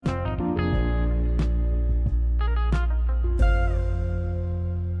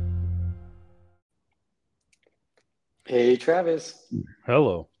Hey, Travis.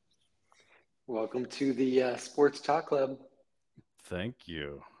 Hello. Welcome to the Sports Talk Club. Thank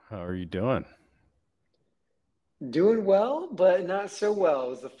you. How are you doing? Doing well, but not so well. It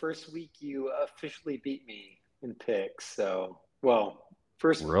was the first week you officially beat me in picks.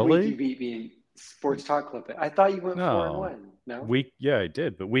 First week you Really? beat me in Sports Talk Club. I thought you went four and No. one. No? Yeah, I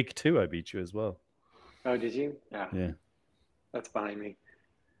did, but week two I beat you as well. Oh, did you? Yeah, Yeah. that's behind me.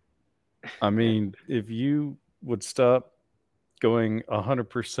 I Yeah. mean, if you would stop going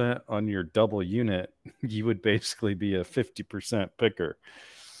 100% on your double unit, you would basically be a 50% picker.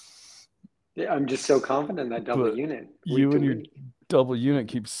 Yeah, I'm just so confident in that double But unit week you to and your week. double unit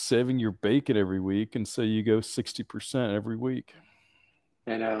keep saving your bacon every week, and so you go 60% every week.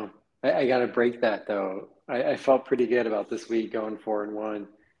 I know. I got to break that though. I felt pretty good about this week going four and one.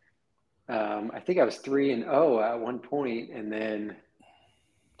 I think I was 3-0 at one point, and then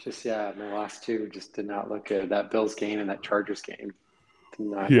just yeah, my last two just did not look good. That Bills game and that Chargers game did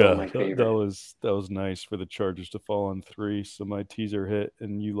not go in Yeah, my that favor. was nice for the Chargers to fall on three, so my teaser hit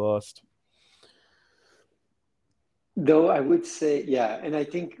and you lost. Though I would say, yeah, and I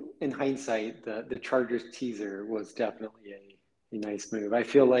think in hindsight, the Chargers teaser was definitely a nice move. I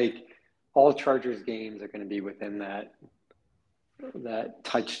feel like all Chargers games are going to be within that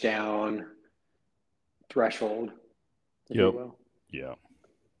touchdown threshold, if you Yep. will. Yeah.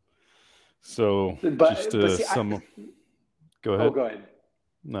 So just But see, some. Go oh, ahead. go ahead.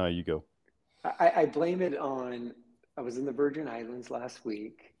 No, you go. I blame it on. I was in the Virgin Islands last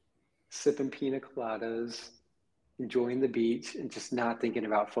week, sipping pina coladas, enjoying the beach, and just not thinking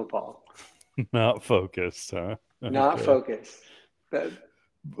about football. Not focused, huh? Not Okay. focused. That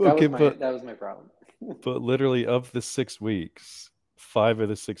that Okay, was my but that was my problem. literally of the 6 weeks, 5 of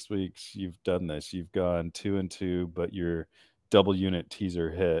the 6 weeks you've done this. You've gone 2-2, but your double unit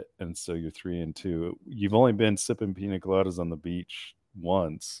teaser hit, and so you're 3-2. You've only been sipping pina coladas on the beach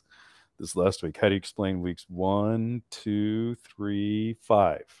once this last week. How do you explain weeks 1, 2, 3,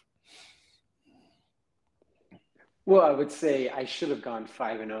 5? Well, I would say I should have gone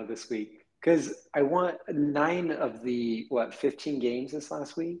 5-0 this week because I won nine of the 15 games this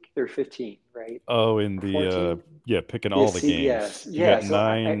last week. There were 15, right? Oh, in Or the 14? yeah, picking all Yes, the yes, games. You yeah. got So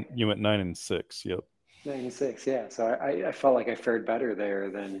nine. You went 9-6. Yep. 96, yeah. So I felt like I fared better there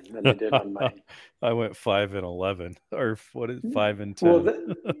than I did on my. I went 5-11, or what is five and Well,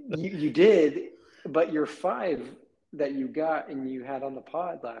 ten? you did, but your five that you got and you had on the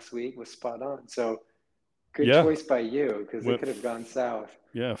pod last week was spot on. So good Yeah, choice by you because it went could have gone south.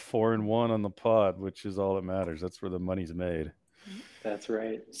 4-1 on the pod, which is all that matters. That's where the money's made. That's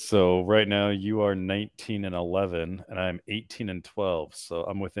right. So right now you are 19-11, and I'm 18-12. So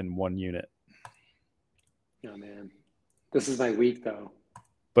I'm within 1 unit, Oh man, this is my week though.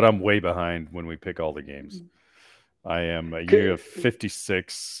 but I'm way behind when we pick all the games. I am. You Good. have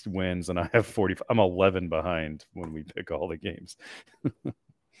 56 wins, and I have 40. I'm 11 behind when we pick all the games.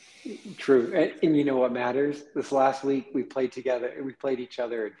 True. And you know what matters? This last week we played together. We played each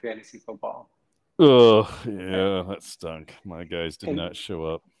other in fantasy football. Oh, Uh, yeah, that stunk. My guys did And not show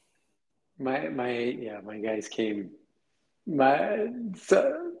up. my guys came. My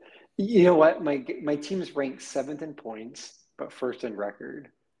so you know what? My team's ranked seventh in points, but first in record.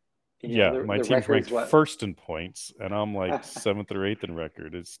 You know Yeah, the my the team's record's ranked what? first in points, and I'm like seventh or eighth in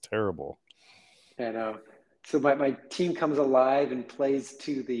record. It's terrible. And so my team comes alive and plays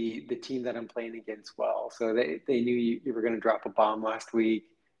to the team that I'm playing against well. So they knew you were going to drop a bomb last week,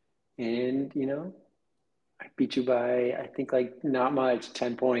 and I beat you by I think like not much,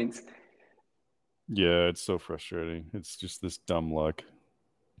 10 points. Yeah, it's so frustrating. It's just this dumb luck.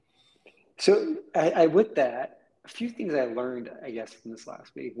 So I with that, a few things I learned, I guess, from this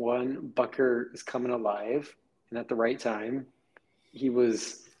last week. One, Bucker is coming alive and at the right time. He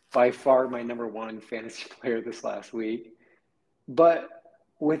was by far my number one fantasy player this last week. But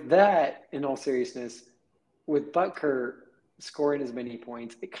with that, in all seriousness, with Butker scoring as many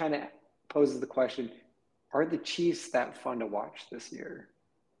points, it kind of poses the question, are the Chiefs that fun to watch this year?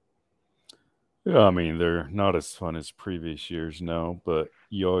 Yeah, I mean, they're not as fun as previous years, no, but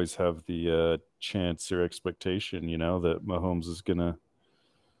you always have the chance or expectation, that Mahomes is going to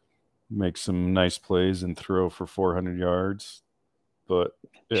make some nice plays and throw for 400 yards, but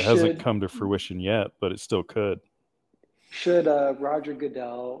it hasn't Should come to fruition yet, but it still could. should Roger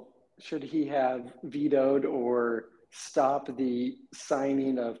Goodell should he have vetoed or stopped the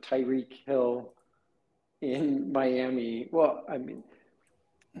signing of Tyreek Hill in Miami? Well, I mean,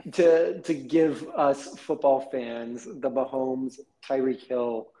 to give us football fans the Mahomes Tyreek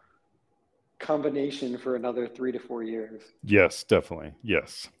Hill combination for another 3 to 4 years. Yes, definitely.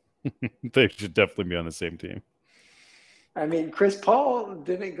 Yes. They should definitely be on the same team. I mean, Chris Paul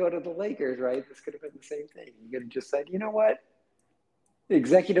didn't go to the Lakers, right? This could have been the same thing. You could have just said, you know what?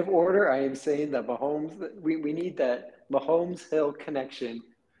 Executive order. I am saying that we need that Mahomes Hill connection,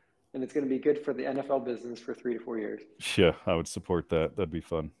 and it's going to be good for the NFL business for 3 to 4 years. Yeah, I would support that. That'd be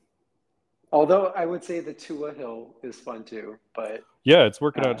fun. Although I would say the Tua Hill is fun too, but Yeah, it's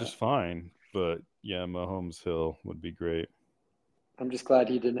working out uh, just fine. But yeah, Mahomes Hill would be great. I'm just glad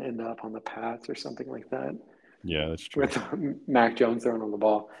he didn't end up on the Pats or something like that Yeah, that's true. with Mac Jones throwing on the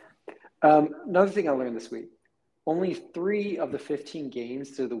ball. Another thing I learned this week: only 3 of the 15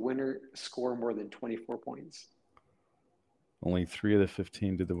 games did the winner score more than 24 points. Only 3 of the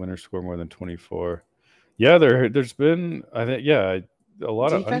 15 did the winner score more than 24. Yeah, there's been I think a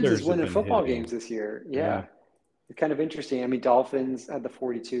lot of Defense is unders have winning been football games hitting. this year. Yeah. Yeah, it's kind of interesting. I mean, Dolphins had the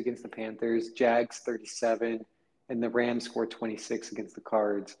 42 against the Panthers, Jags 37, and the Rams scored 26 against the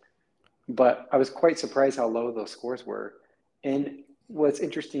Cards. But I was quite surprised how low those scores were. And what's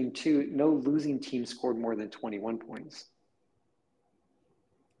interesting too, no losing team scored more than 21 points.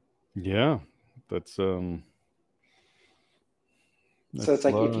 Yeah. That's So it's that's a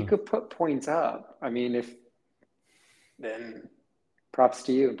like lot if you of could put points up, I mean, if then props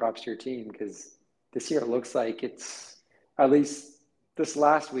to you and props to your team because this year it looks like it's at least this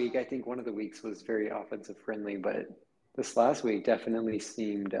last week. I think one of the weeks was very offensive friendly, but this last week definitely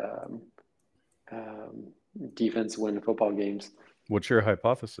seemed um, defense win football games. What's your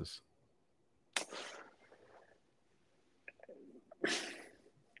hypothesis?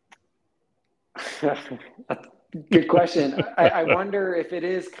 Good question. I wonder if it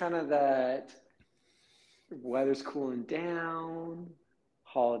is kind of that weather's cooling down,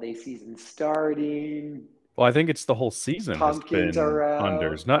 holiday season starting, Well, I think it's the whole season has pumpkins are been out.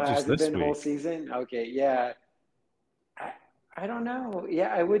 unders, not just Has it this been whole week. season? Okay, yeah. I, I don't know.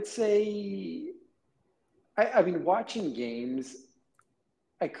 Yeah, I would say, I mean, watching games,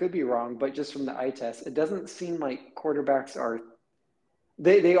 I could be wrong, but just from the eye test, it doesn't seem like quarterbacks are,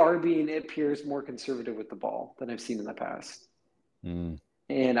 they are being, it appears, more conservative with the ball than I've seen in the past. Mm.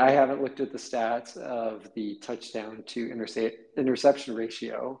 And I haven't looked at the stats of the touchdown to interception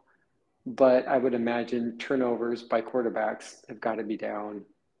ratio, but I would imagine turnovers by quarterbacks have got to be down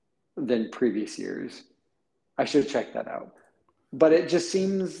than previous years. I should check that out. But it just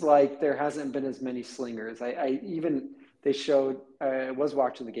seems like there hasn't been as many slingers. I even they showed I was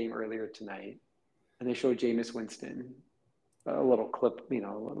watching the game earlier tonight, and they showed Jameis Winston a little clip. You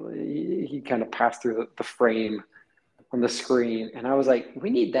know, he kind of passed through the frame on the screen, and I was like, we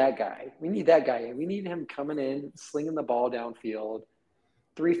need that guy. We need that guy. We need him coming in, slinging the ball downfield,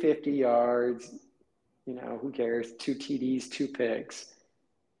 350 yards. You know, who cares? 2 TDs, 2 picks.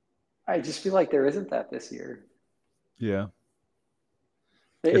 I just feel like there isn't that this year. Yeah.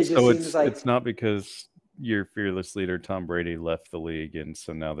 It It's just so seems it's like not because your fearless leader Tom Brady left the league and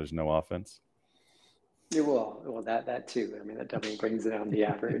so now there's no offense. it will. Well, that too. I mean, that definitely brings down the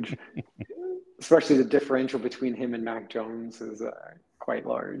average, especially the differential between him and Mac Jones is quite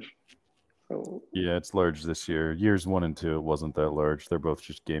large. So, Yeah, it's large this year. Years 1 and 2, it wasn't that large. They're both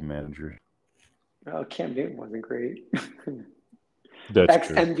just game managers. Cam Newton wasn't great. That's Ex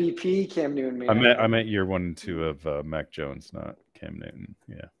true. MVP Cam Newton may I not have meant I been. meant year 1 and 2 of Mac Jones, not Cam Newton.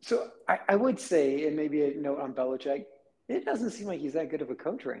 Yeah, So I would say, and maybe a note on Belichick, it doesn't seem like he's that good of a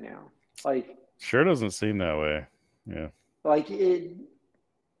coach right now. Like, sure doesn't seem that way. Yeah, like it.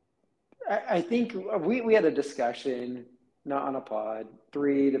 I think we had a discussion, not on a pod,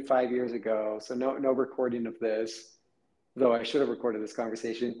 3 to 5 years ago. So no recording of this, though I should have recorded this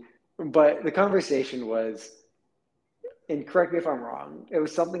conversation. But the conversation was, and correct me if I'm wrong, it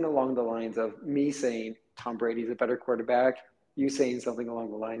was something along the lines of me saying Tom Brady's a better quarterback, you saying something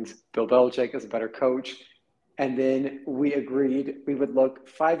along the lines Bill Belichick is a better coach. And then we agreed we would look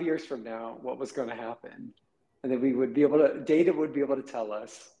 5 years from now what was going to happen. And then we would be able to, data would be able to tell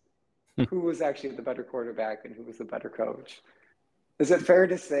us who was actually the better quarterback and who was the better coach. Is it fair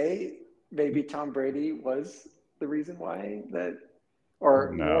to say maybe Tom Brady was the reason why that,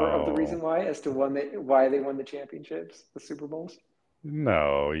 or more of the reason no, why as to why they won the championships, the Super Bowls?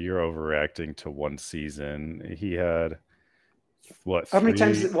 no, you're overreacting to one season. He had what How many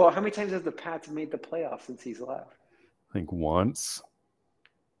times? three? Well, how many times have the Pats made the playoffs since he's left? I think once.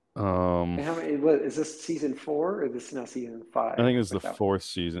 Um, And how many? What is this season 4 or this is now season I 5? think it's the With that, fourth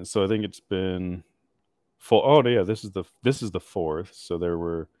season. So I think it's been full. Oh yeah, this is the fourth. So there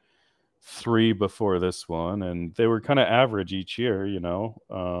were three before this one, and they were kind of average each year.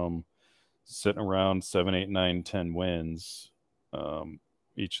 Sitting around 7, 8, 9, 10 wins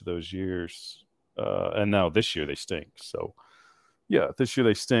each of those years. And now this year they stink. So yeah, this year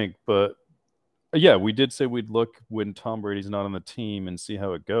they stink. But Yeah, we did say we'd look when Tom Brady's not on the team and see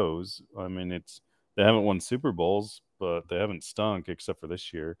how it goes. I mean, they haven't won Super Bowls, but they haven't stunk except for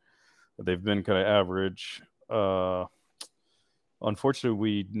this year. They've been kind of average. Unfortunately,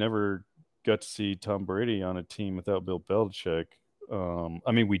 we never got to see Tom Brady on a team without Bill Belichick.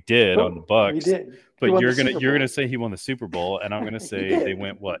 I mean, we did on the But we Bucks, did. He but won the you're Super gonna Bowl. say he won the Super Bowl, and I'm gonna He say they did.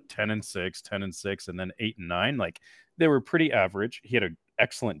 went what 10-6, 10-6, and then 8-9. Like they were pretty average. He had an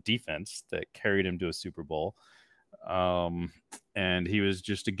excellent defense that carried him to a Super Bowl, and he was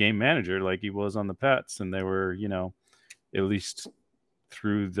just a game manager like he was on the Pats, and they were at least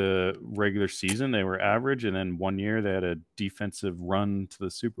through the regular season they were average, and then one year they had a defensive run to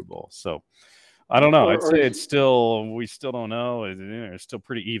the Super Bowl. So I don't know. I'd Or say we still don't know. It's still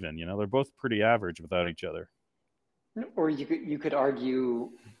pretty even. They're both pretty average without each other. or you could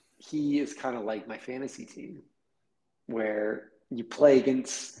argue he is kind of like my fantasy team, where you play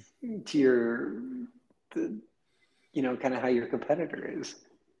against to your the kind of how your competitor is.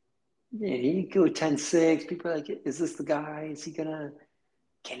 Yeah, you go 10-6. People are like, is this the guy?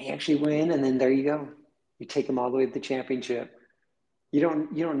 Can he actually win? And then there you go. You take him all the way to the championship. You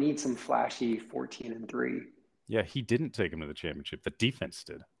don't need some flashy 14-3. Yeah, he didn't take him to the championship. The defense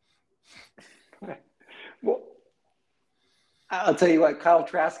did. Well, I'll tell you what, Kyle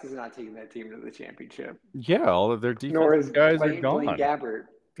Trask is not taking that team to the championship. Yeah, all of their Nor is defensive guys are Blaine gone. Gabbert.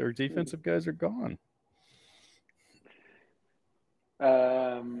 Their defensive guys are gone.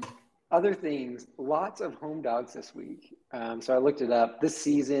 Other things, lots of home dogs this week. So I looked it up. This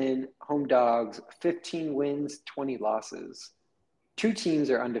season, home dogs, 15 wins, 20 losses. Two teams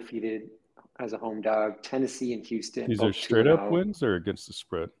are undefeated as a home dog, Tennessee and Houston, These are both 2 straight and up 0 wins or against the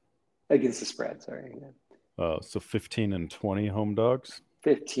spread? against the spread. Sorry. Yeah. So 15 and 20 home dogs.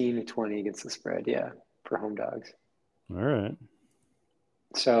 15-20 against the spread. Yeah, for home dogs. All right.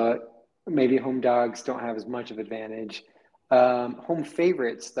 So maybe home dogs don't have as much of advantage. Home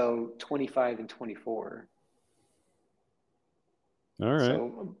favorites, though, 25-24. All right.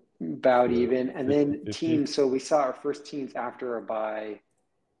 So about So even. And then 50-50. teams, so we saw our first teams after a bye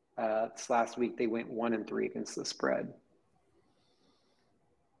this last week, they went 1-3 against the spread.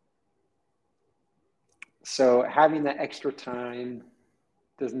 So having that extra time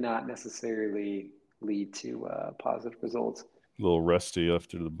does not necessarily lead to positive results. A little rusty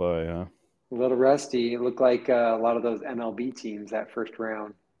after the bye, huh? A little rusty. It looked like a lot of those MLB teams that first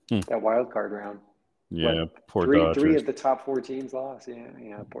round, that wild card round. Yeah, poor Three Dodgers. of the top 4 teams lost.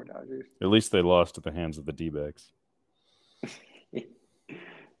 Yeah, poor Dodgers. At least they lost at the hands of the D-backs.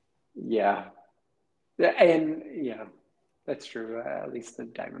 Yeah. And yeah, that's true. At least the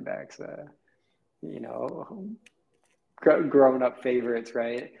Diamondbacks, grown up favorites,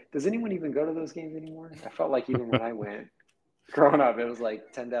 right? Does anyone even go to those games anymore? I felt like even when I went growing up, it was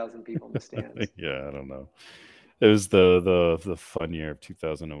like 10,000 people in the stands. Yeah, I don't know. It was the fun year of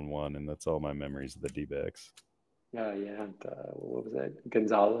 2001, and that's all my memories of the D-backs. Oh yeah, what was that?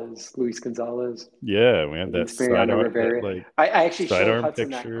 Luis Gonzalez. Yeah, we had that Against Mariano Rivera. I actually showed sidearm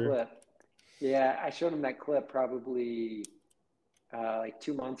Hudson picture. that clip. Yeah, I showed him that clip probably like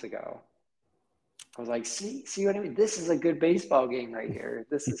 2 months ago. I was like, see what I mean? This is a good baseball game right here.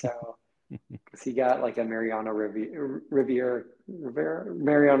 This is how, because he got like a Mariano Rivera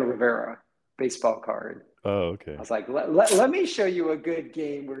baseball card. Oh, okay. I was like, let me show you a good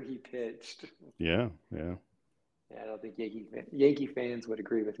game where he pitched. Yeah. Yeah, I don't think Yankee fans would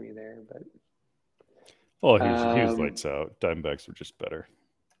agree with me there, but. Well, he was lights out. Diamondbacks were just better.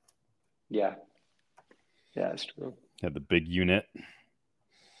 Yeah, that's true. Had the big unit.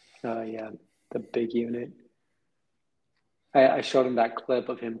 Yeah, the big unit. I showed him that clip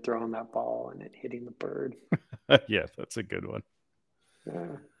of him throwing that ball and it hitting the bird. Yeah, that's a good one.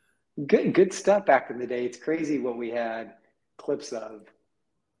 Good stuff back in the day. It's crazy what we had clips of.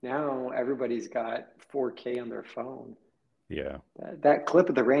 Now everybody's got 4K on their phone. Yeah. That clip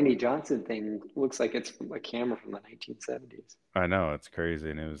of the Randy Johnson thing looks like it's from a camera from the 1970s. I know, it's crazy.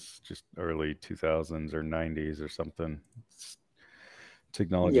 And it was just early 2000s or 90s or something.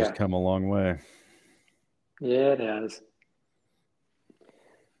 Technology's come a long way. Yeah, it has.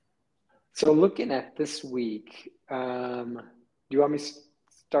 So looking at this week, do you want me to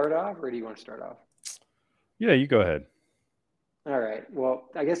start off or do you want to start off? Yeah, you go ahead. All right. Well,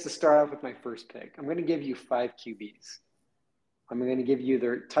 I guess to start off with my first pick, I'm going to give you 5 QBs. I'm going to give you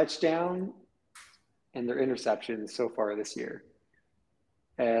their touchdown and their interceptions so far this year.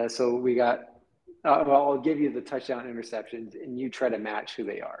 So we got, I'll give you the touchdown interceptions and you try to match who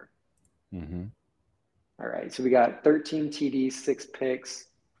they are. Mm-hmm. All right. So we got 13 TDs, 6 picks,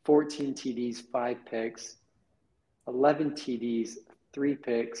 14 TDs, 5 picks, 11 TDs, 3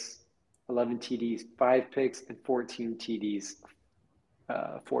 picks, 11 TDs, 5 picks, and 14 TDs,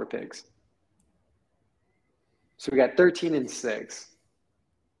 4 picks. So we got 13 and 6.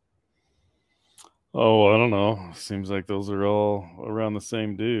 Oh, I don't know. Seems like those are all around the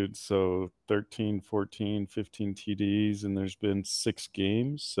same dude. So 13, 14, 15 TDs, and there's been 6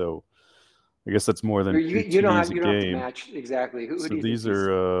 games. So I guess that's more than 2 You don't TDs have a you don't have to game. match exactly. Who So do you think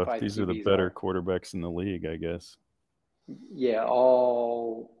five these are the QBs better are? quarterbacks in the league, I guess. Yeah,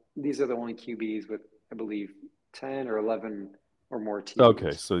 all these are the only QBs with, I believe, 10 or 11 or more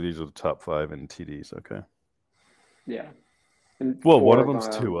Okay, TDs. so these are the top 5 in TDs. Okay. Yeah, and Well, one four of of them's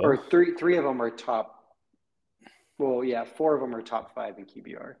them, or Tua. three of them are top. Well, yeah, 4 of them are top 5 in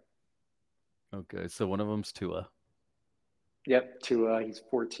QBR. Okay, so one of them's Tua. Yep, Tua, he's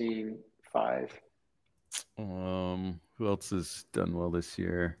 14-5. Who else has done well this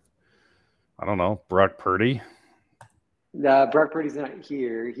year? I don't know. Brock Purdy. Brock Purdy's not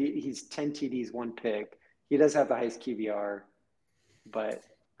here. He's 10 TDs, 1 pick. He does have the highest QBR, but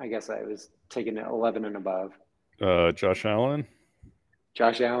I guess I was taking it 11 and above. Josh Allen.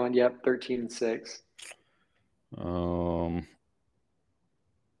 Josh Allen, yep, 13 and 6. Um,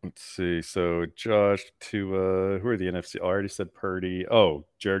 let's see. So Josh to who are the NFC? Oh, I already said Purdy. Oh,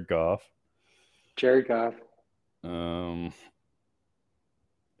 Jared Goff. Jared Goff, Um,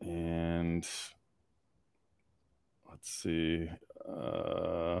 and let's see.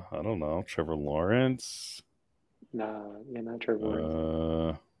 I don't know. Trevor Lawrence. no, yeah, not Trevor Lawrence.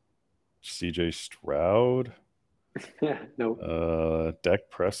 Uh, CJ Stroud. Yeah, nope. Dak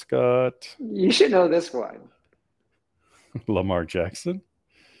Prescott. You should know this one. Lamar Jackson.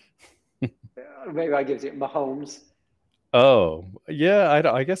 Maybe I'll give it to you. Mahomes. Oh, yeah.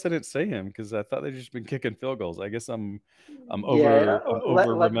 I guess I didn't say him because I thought they'd just been kicking field goals. I guess Yeah, I'm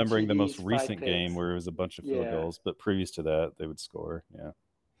over 11 remembering the most TDs, five recent game picks. where it was a bunch of field Yeah, goals, but previous to that they would score. Yeah.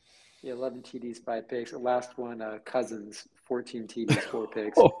 yeah, 11 TDs, 5 picks. The last one, Cousins, 14 TDs, 4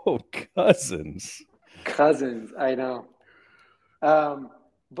 picks. Oh, Cousins. Cousins, I know. Um,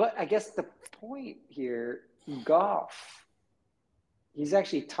 but I guess the point here, Goff, he's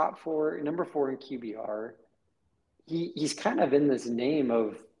actually top 4, number 4 in QBR. He's kind of in this name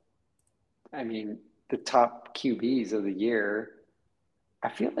of, I mean, the top QBs of the year. I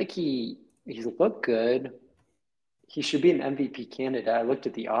feel like he's looked good. He should be an MVP candidate. I looked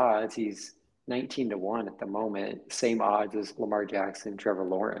at the odds. He's 19-1 at the moment, same odds as Lamar Jackson, Trevor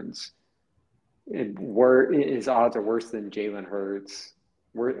Lawrence. His odds are worse than Jalen Hurts.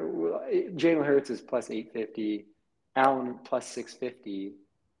 Jalen Hurts is plus 850, Allen plus 650,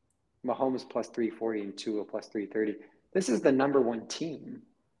 Mahomes plus 340, and Tua plus 330. This is the number one team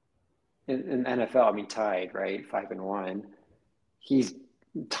in NFL. I mean, tied, right? 5-1. He's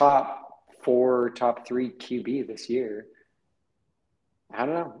top 4, top 3 QB this year. I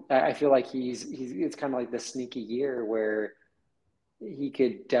don't know. I feel like he's it's kind of like the sneaky year where he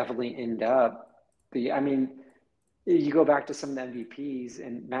could definitely end up I mean, you go back to some of the MVPs,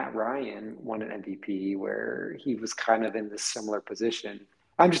 and Matt Ryan won an MVP where he was kind of in this similar position.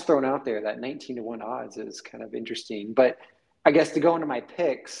 I'm just throwing out there that 19-1 odds is kind of interesting. But I guess to go into my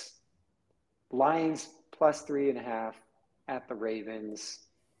picks, Lions plus 3.5 at the Ravens.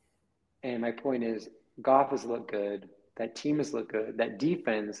 And my point is, Goff has looked good. That team has looked good. That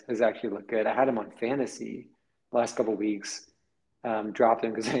defense has actually looked good. I had him on fantasy the last couple of weeks. Dropped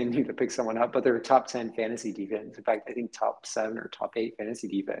him because I didn't need to pick someone up, but they're top 10 fantasy defense. In fact, I think top 7 or top 8 fantasy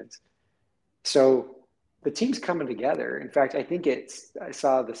defense. So the team's coming together. In fact, I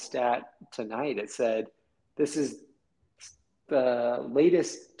saw the stat tonight. It said this is the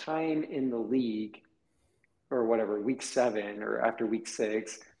latest time in the league, or whatever, week 7 or after week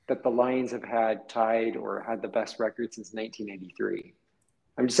 6, that the Lions have had tied or had the best record since 1983.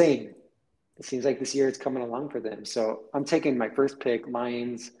 I'm just saying, it seems like this year it's coming along for them. So I'm taking my first pick,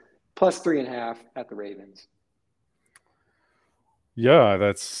 Lions plus 3.5 at the Ravens. Yeah,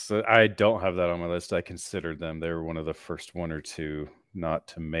 I don't have that on my list. I considered them. They were one of the first 1 or 2 not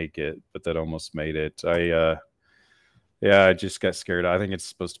to make it, but that almost made it. Yeah, I just got scared. I think it's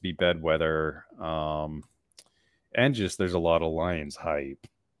supposed to be bad weather. And just there's a lot of Lions hype,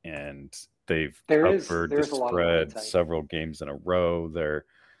 and they've covered the There's a lot of Lions spread hype. several games in a row. They're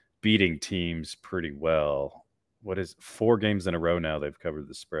beating teams pretty well. What is 4 games in a row now they've covered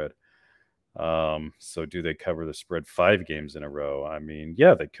the spread. So do they cover the spread 5 games in a row? I mean,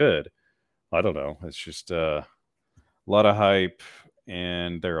 yeah, they could. I don't know. It's just a lot of hype,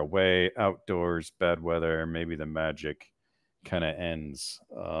 and they're away, outdoors, bad weather. Maybe the magic kind of ends.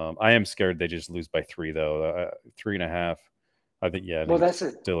 I am scared they just lose by 3 though. 3.5. I think Well, it's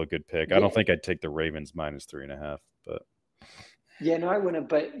still a good pick. I don't yeah, think I'd take the Ravens minus 3.5, but Yeah, no, I wouldn't.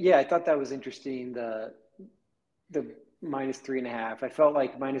 But yeah, I thought that was interesting. The minus 3.5. I felt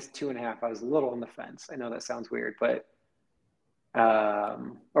like minus 2.5. I was a little on the fence. I know that sounds weird, but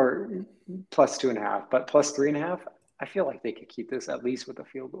or plus 2.5, but plus 3.5. I feel like they could keep this at least with a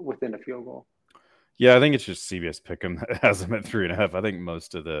field within a field goal. Yeah, I think it's just CBS Pick'em that has them at 3.5. I think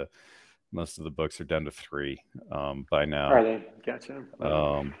most of the books are down to 3 by Are now. they? Gotcha.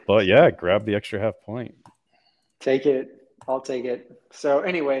 Well, But yeah, grab the extra half point. take it. I'll take it. So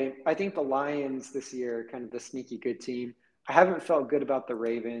anyway, I think the Lions this year, kind of the sneaky good team. I haven't felt good about the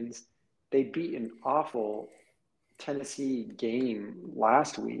Ravens. They beat an awful Tennessee game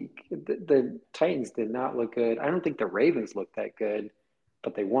last week. The Titans did not look good. I don't think the Ravens looked that good,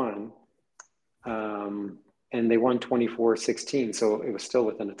 but they won. Um, and they won 24-16, so it was still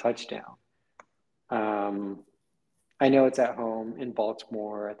within a touchdown. Um, I know it's at home in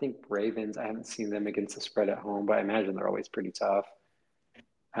Baltimore. I think Ravens, I haven't seen them against the spread at home, but I imagine they're always pretty tough.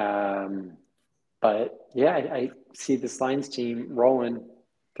 Um, but yeah, I see this Lions team rolling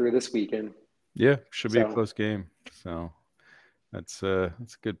through this weekend. Yeah, should be a So, close game. So that's a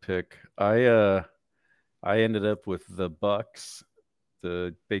good pick. I ended up with the Bucks,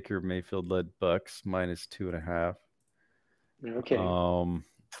 the Baker Mayfield led Bucks minus 2.5. okay. Um,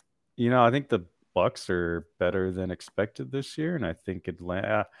 I think the Bucks are better than expected this year, and I think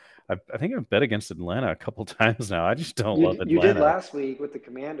Atlanta. I think I've bet against Atlanta a couple times now. I just don't love You did Atlanta. last week with the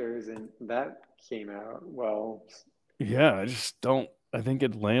Commanders, and that came out well. Yeah, I just don't. I think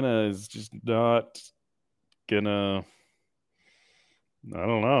Atlanta is just not gonna. I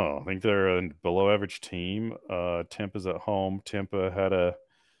don't know. I think they're a below average team. Tampa's at home. Tampa had a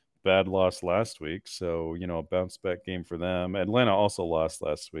bad loss last week, so a bounce back game for them. Atlanta also lost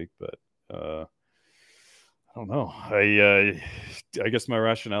last week, but I don't know. I guess my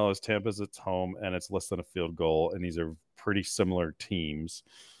rationale is Tampa's at home and it's less than a field goal, and these are pretty similar teams.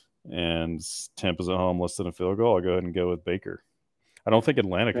 And Tampa's at home, less than a field goal. I'll go ahead and go with Baker. I don't think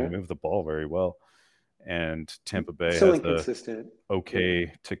Atlanta can Yeah. move the ball very well, and Tampa Bay So has a inconsistent. Yeah.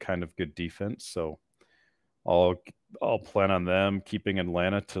 okay to kind of good defense. So I'll I'll plan on them keeping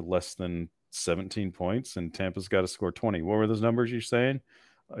Atlanta to less than 17 points, and Tampa's got to score 20. What were those numbers you're saying?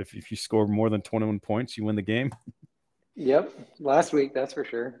 If you score more than 21 points, you win the game. Yep. Last week, that's for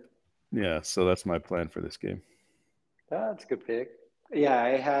sure. Yeah, so that's my plan for this game. That's a good pick. Yeah,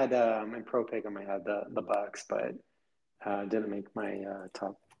 I had in pro pick, I had the Bucks, but didn't make my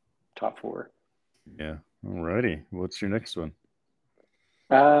top four. Yeah. Alrighty. What's your next one?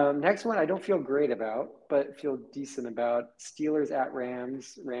 Next one, I don't feel great about, but feel decent about. Steelers at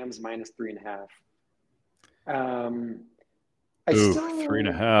Rams. Rams minus 3.5. Um, I Ooh, three and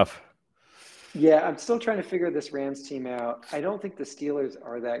a still, half. yeah, I'm still trying to figure this Rams team out. I don't think the Steelers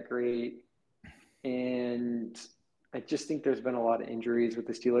are that great, and I just think there's been a lot of injuries with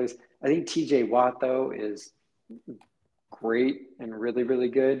the Steelers. I think TJ Watt though is great and really, really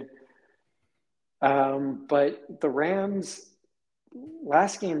good. But the Rams,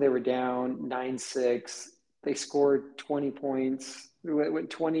 last game they were down 9-6. They scored 20 points. It went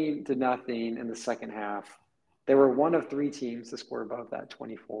 20-0 in the second half. They were one of three teams to score above that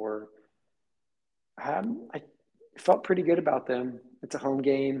 24. I felt pretty good about them. It's a home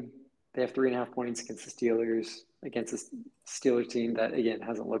game. They have 3.5 points against the Steelers, against a Steelers team that, again,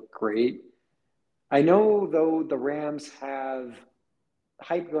 hasn't looked great. I know, though, the Rams have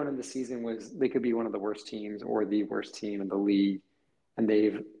hype going into the season was they could be one of the worst teams or the worst team in the league, and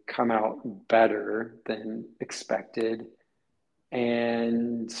they've come out better than expected.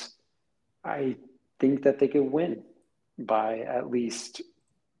 And I think that they could win by at least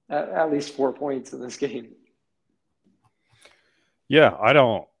 4 points in this game. Yeah, I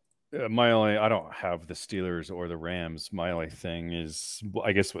don't. I don't have the Steelers or the Rams. My only thing is,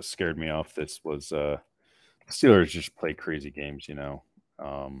 I guess what scared me off this was Steelers just play crazy games.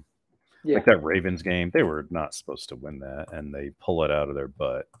 Um, like Yeah. that Ravens game, they were not supposed to win that, and they pull it out of their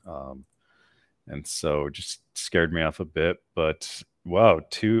butt. And so just scared me off a bit. But wow,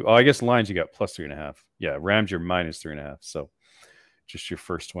 I guess lines you got plus 3.5. Yeah, Rams you're minus 3.5. So just your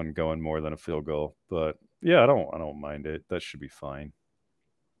first one going more than a field goal. But yeah, I don't mind it. That should be fine.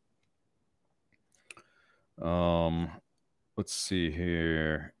 Um, let's see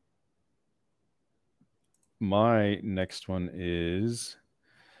here. My next one is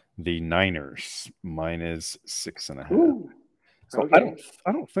the Niners minus 6.5. Ooh. So I don't Okay.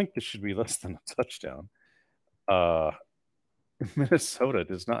 I don't think this should be less than a touchdown. Uh Minnesota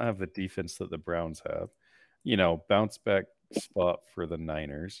does not have the defense that the Browns have. Bounce back spot for the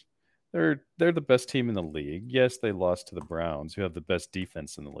Niners. They're the best team in the league. Yes, they lost to the Browns, who have the best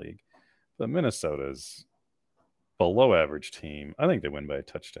defense in the league. But Minnesota's below average team. I think they win by a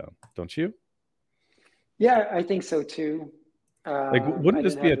touchdown. Don't you? Yeah, I think so too. Like, I wouldn't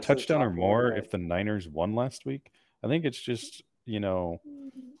this didn't be have a this as a touchdown or top four, more if but the Niners won last week? I think it's just, I think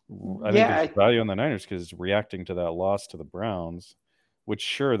yeah, there's value on the Niners because reacting to that loss to the Browns, which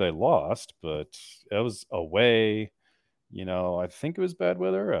sure they lost, but it was away. I think it was bad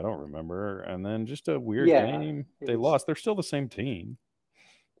weather. I don't remember. And then just a weird yeah, game. it They was. lost. They're still the same team.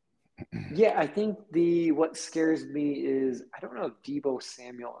 Yeah, I think the what scares me is I don't know if Debo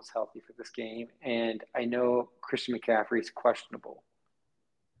Samuel is healthy for this game, and I know Christian McCaffrey is questionable,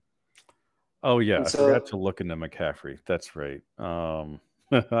 Oh yeah, and I forgot so to look into McCaffrey. That's right.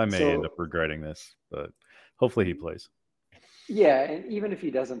 I may end up so regretting this, but hopefully he plays. yeah, and even if he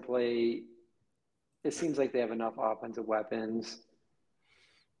doesn't play, it seems like they have enough offensive weapons.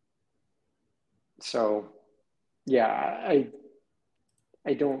 So yeah,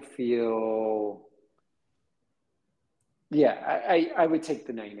 I don't feel. Yeah, I would take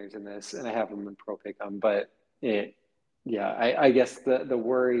the Niners in this, and I have them in pro pick 'em, but it. Yeah, I guess the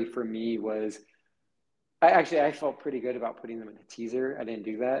worry for me was I felt pretty good about putting them in a teaser. I didn't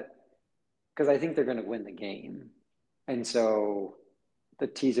do that because I think they're going to win the game, and so the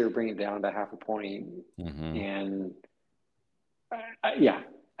teaser bring it down to half a point, Hmm. and yeah,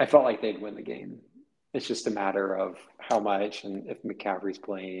 I felt like they'd win the game. It's just a matter of how much and if McCaffrey's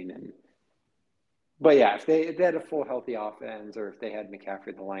playing, and but yeah, if they had a full healthy offense or if they had McCaffrey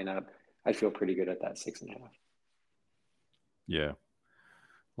in the lineup, I'd feel pretty good at that 6.5. Yeah. I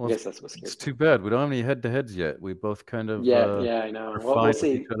Well, guess that's what it's scares me. too bad. We don't have any head-to-heads yet. We both kind of Yeah, yeah, I know. are Well, we'll fine with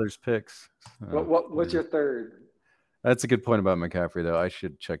each see. other's picks. What's Yeah. your third? That's a good point about McCaffrey, though. I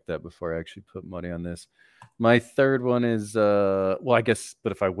should check that before I actually put money on this. My third one is well, I guess,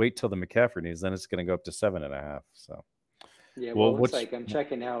 but if I wait till the McCaffrey news, then it's going to go up to 7.5. So, Yeah, well, well, it looks like I'm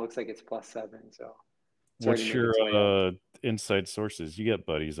checking now. It looks like it's +7, so it's already what's made your its way up. inside sources? You get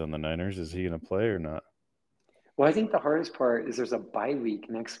buddies on the Niners. Is he going to play or not? Well, I think the hardest part is there's a bye week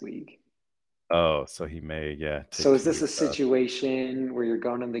next week. Oh, so he may, yeah, take So is two this a weeks off. situation where you're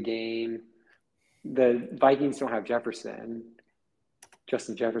going in the game? The Vikings don't have Jefferson,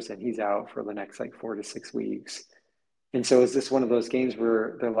 Justin Jefferson. He's out for the next like 4 to 6 weeks. And so is this one of those games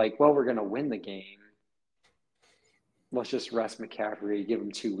where they're like, well, we're going to win the game. Let's just rest McCaffrey, give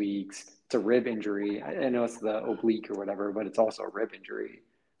him 2 weeks. It's a rib injury. I know it's the oblique or whatever, but it's also a rib injury.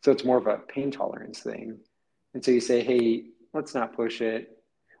 So it's more of a pain tolerance thing. And so you say, hey, let's not push it.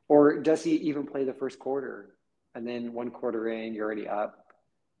 Or does he even play the first quarter? And then 1 quarter in, you're already up.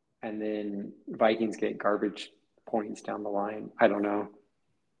 And then Vikings get garbage points down the line. I don't know.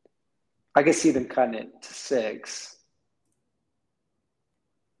 I could see them cutting it to 6.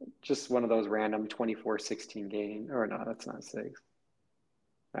 Just one of those random 24-16 game. Or no, that's not 6.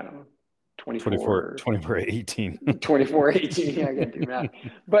 I don't know. 24, 24, 24, 18. 24-18. Yeah, I got to do math.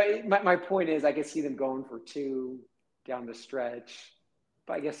 But my point is, I could see them going for 2 down the stretch.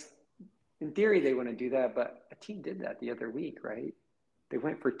 But I guess in theory, they want to do that. But a team did that the other week, right? They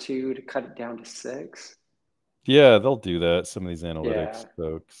went for 2 to cut it down to 6. Yeah, they'll do that. Some of these analytics Yeah.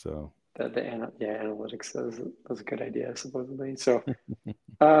 folks. So, Analytics, that was a good idea, supposedly. So,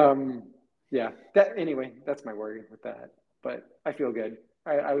 um, yeah, that anyway, that's my worry with that. But I feel good.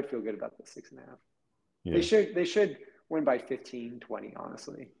 I would feel good about the 6.5. They yeah. should they should win by 15, 20,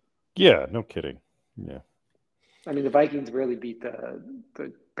 honestly. Yeah, no kidding. Yeah. I mean, the Vikings really beat the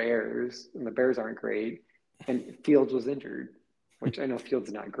Bears, and the Bears aren't great. And Fields was injured, which I know Fields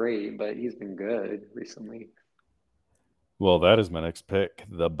is not great, but he's been good recently. Well, that is my next pick,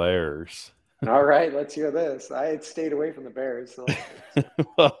 the Bears. All right, let's hear this. I had stayed away from the Bears the last pick. So.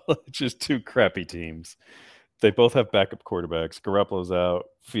 Well, it's just two crappy teams. They both have backup quarterbacks. Garoppolo's out,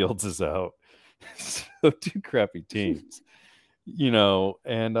 Fields is out. So two crappy teams.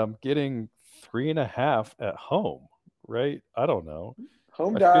 And I'm getting 3.5 at home, right? I don't know.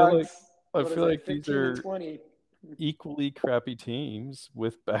 Home I feel like dogs. I What is feel that? like these 15 and are 20. equally crappy teams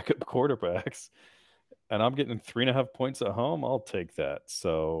with backup quarterbacks, and I'm getting 3.5 points at home. I'll take that.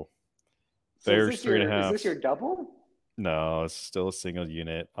 So So is Bears this three and a your is this half. your double? No, it's still a single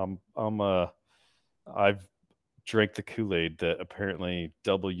unit. I've drank the Kool-Aid that apparently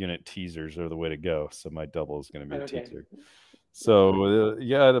double unit teasers are the way to go. So my double is going to be a Okay. teaser. Okay. So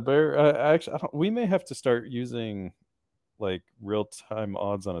yeah, the Bear. Actually, we may have to start using like real time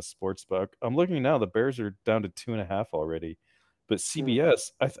odds on a sports book. I'm looking now. The Bears are down to 2.5 already, but Hmm.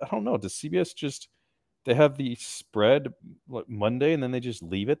 CBS. I don't know. Does CBS just they have the spread like Monday and then they just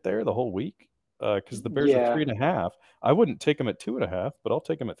leave it there the whole week? Because the Bears are three Yeah. and a half. I wouldn't take them at 2.5, but I'll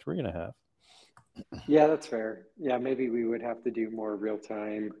take them at 3.5. Yeah, that's fair. Yeah, maybe we would have to do more real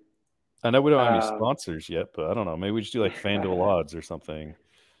time. I know we don't have any Um, sponsors yet, but I don't know. Maybe we just do like FanDuel odds or something.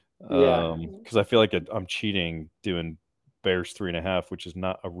 yeah, Because I feel like I'm cheating doing Bears 3.5, which is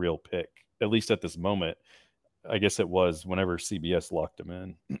not a real pick, at least at this moment. I guess it was whenever CBS locked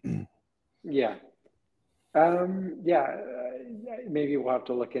him in. yeah, yeah. Maybe we'll have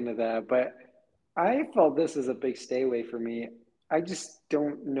to look into that. But I felt this is a big stay away for me. I just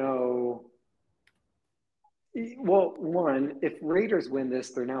don't know. Well, one, if Raiders win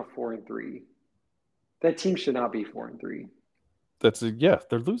this, they're now 4-3. That team should not be 4-3. Yeah,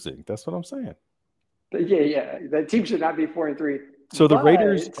 they're losing. That's what I'm saying. Yeah, yeah, that team should not be 4-3. So the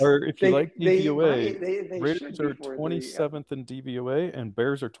Raiders But are, if you like they DVOA, might they Raiders should be are 4-3. 27th in DVOA and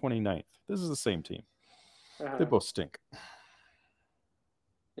Bears are 29th. This is the same team. They Uh, both stink.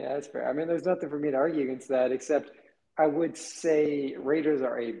 yeah, that's fair. I mean, there's nothing for me to argue against that, except I would say Raiders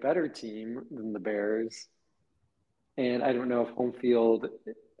are a better team than the Bears, and I don't know if home field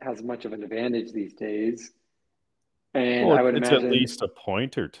has much of an advantage these days. And Well, I would it's at imagine least a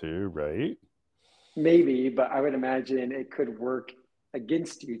point or two, right? maybe, but I would imagine it could work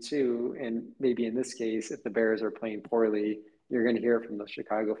against you too. And maybe in this case, if the Bears are playing poorly, you're going to hear from the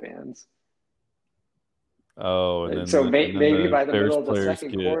Chicago fans. Oh, and And then so maybe the by the Bears middle of the players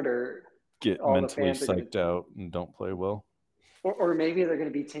second get quarter, all the mentally fans are going to, psyched out and don't play well. or maybe they're going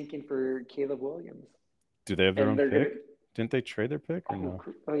to be tanking for Caleb Williams. Do they have their And own they're going pick? to, Didn't they trade their pick or oh, no?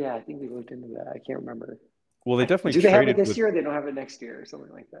 oh yeah, I think we looked into that. I can't remember. Well, they definitely Do they have it traded this with. year or they don't have it next year or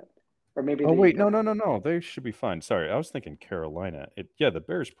something like that? Or maybe Oh they wait, no, don't no, have no, it. no. They should be fine. Sorry, I was thinking Carolina. Yeah, the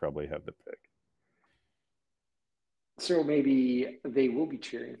Bears probably have the pick. So maybe they will be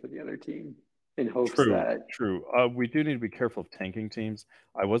cheering for the other team in hopes True, that, true. We do need to be careful of tanking teams.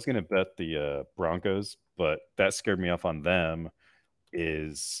 I was going to bet the Broncos, but that scared me off on them.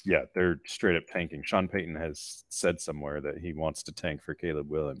 Yeah, they're straight up tanking. Sean Payton has said somewhere that he wants to tank for Caleb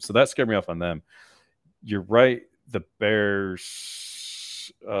Williams, so that scared me off on them. You're right. The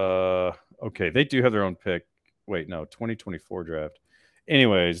Bears. Okay, they do have their own pick. Wait, no, 2024 draft.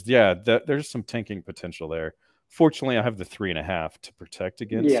 Anyways, yeah, there's some tanking potential there. Fortunately, I have the 3.5 to protect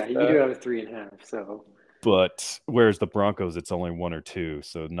against yeah, you do that. have a 3.5. So But whereas the Broncos, it's only one or two,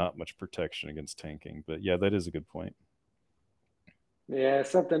 so not much protection against tanking. But yeah, that is a good point. yeah,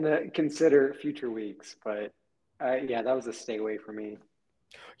 something to consider future weeks. But yeah, that was a stay away for me.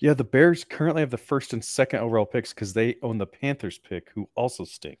 Yeah, the Bears currently have the first and second overall picks because they own the Panthers pick, who also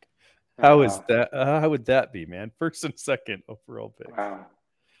stink. How is Uh, that? How would that be, man? First and second overall picks. wow.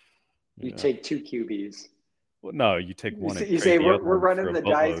 You Yeah. take two QBs. Well, no, you take You one say, and you trade say the other we're one for running a the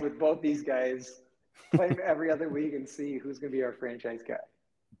dice boatload. with both these guys. Play them every other week and see who's going to be our franchise guy.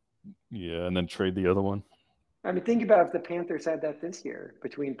 Yeah, and then trade the other one. I mean, think about if the Panthers had that this year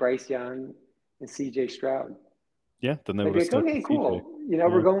between Bryce Young and CJ Stroud. Yeah, then they They'd would be have like, stuck okay, with CJ. cool. You know,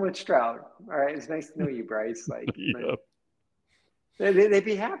 we're Yeah. going with Stroud. All right, it's nice to know you, Bryce. Like, Yeah. they'd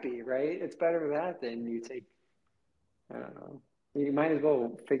be happy, right? It's better that than you take, I don't know. You might as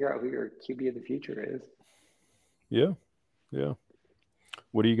well figure out who your QB of the future is. Yeah. Yeah.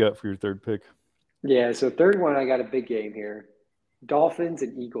 What do you got for your third pick? Yeah, so third one, I got a big game here. Dolphins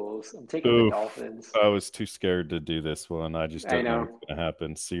and Eagles. I'm taking the Oof. Dolphins. I was too scared to do this one. I just I don't know what's know. going to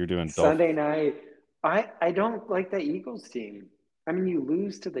happen. So you're doing Dolphins. Sunday night. I don't like that Eagles team. I mean, you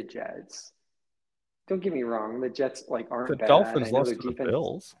lose to the Jets. Don't get me wrong, the Jets like The aren't bad. I Dolphins know lost their to the defense.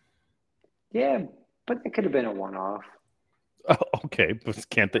 Bills. Yeah, but it could have been a one-off. Oh, okay, but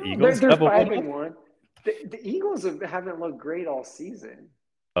can't the Eagles There's have a probably one-off? been one. The Eagles haven't looked great all season.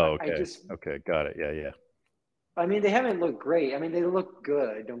 Oh, I okay. just, Okay, got it. Yeah, yeah. I mean, they haven't looked great. I mean, they look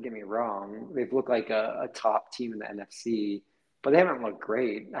good. Don't get me wrong. They've looked like a top team in the NFC, but they haven't looked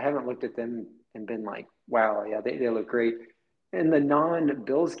great. I haven't looked at them and been like, wow, yeah, they look great. In the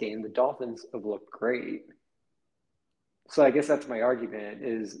non-Bills game, the Dolphins have looked great. So I guess that's my argument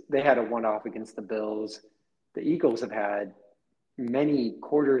is they had a one-off against the Bills. The Eagles have had many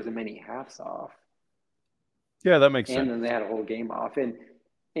quarters and many halves off, Yeah, that makes and sense. then they had a whole game off. And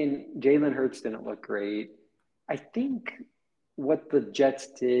Jalen Hurts didn't look great. I think what the Jets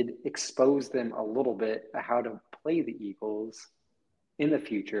did exposed them a little bit how to play the Eagles in the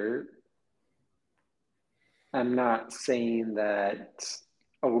future. I'm not saying that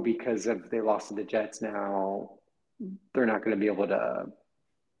oh because of they lost to the Jets now they're not going to be able to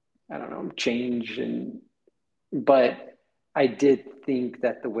I don't know change and but I did think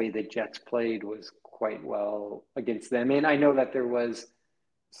that the way the Jets played was quite well against them. And I know that there was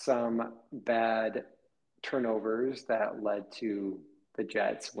some bad turnovers that led to the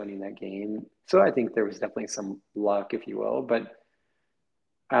Jets winning that game. So I think there was definitely some luck, if you will. But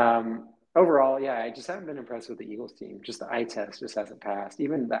overall, yeah, I just haven't been impressed with the Eagles team. Just the eye test just hasn't passed.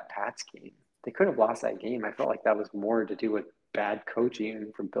 Even that Pats game, they could have lost that game. I felt like that was more to do with bad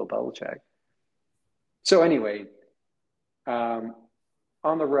coaching from Bill Belichick. So anyway, um,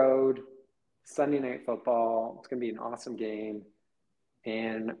 on the road, Sunday night football. It's going to be an awesome game,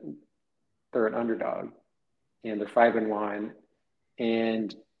 and they're an underdog, and they're 5-1,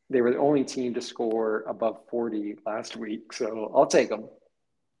 and they were the only team to score above 40 last week. So I'll take them.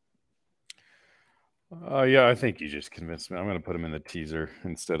 Yeah, I think you just convinced me. I'm going to put them in the teaser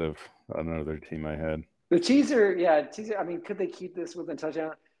instead of another team I had. The teaser, yeah, teaser. I mean, could they keep this within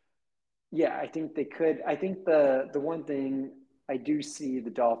touchdown? Yeah, I think they could. I think the one thing I do see the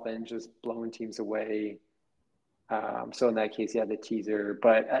Dolphins just blowing teams away. So in that case, yeah, the teaser.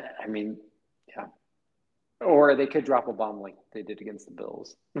 But I mean, yeah, or they could drop a bomb like they did against the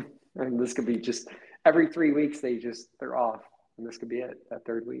Bills. And this could be just every 3 weeks they're off, and this could be it that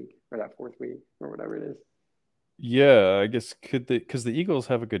third week or that fourth week or whatever it is. Yeah, I guess could they, because the Eagles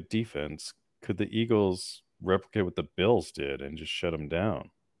have a good defense, could the Eagles replicate what the Bills did and just shut them down?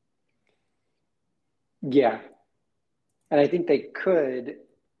 Yeah, and I think they could.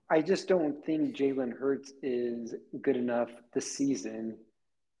 I just don't think Jalen Hurts is good enough this season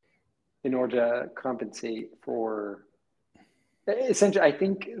in order to compensate for. Essentially, I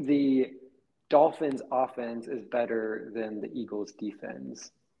think the Dolphins' offense is better than the Eagles'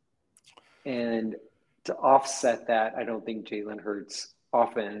 defense. And to offset that, I don't think Jalen Hurts'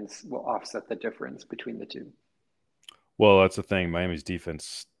 offense will offset the difference between the two. Well, that's the thing. Miami's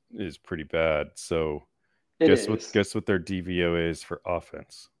defense is pretty bad. So It is guess what their DVO is for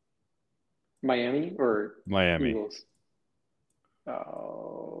offense? Miami or Miami Eagles.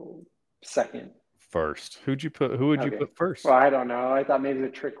 Oh, second. first. Who would you Okay. put first? Well, I don't know. I thought maybe it was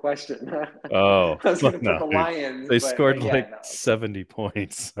a trick question. Oh, I was going to put no, the dude. Lions, They but scored yeah, like no. Okay. 70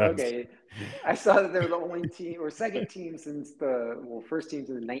 points. Okay. I saw that they were the only team or second team since first team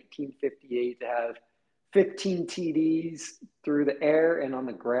since 1958 to have 15 TDs through the air and on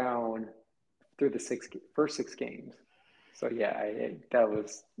the ground through the first 6 games. So yeah, I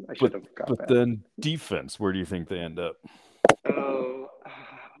should But have got but that. then defense, where do you think they end up? Oh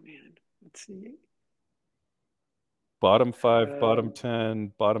man, let's see. Bottom 5, Uh, bottom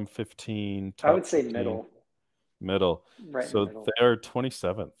 10, bottom 15, I top would say 15, middle, middle. right in the So middle. they are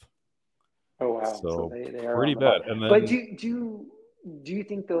 27th. Oh wow, so So they are pretty on the bad. bottom. And But then do you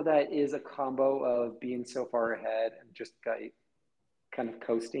think though that is a combo of being so far ahead and just like kind of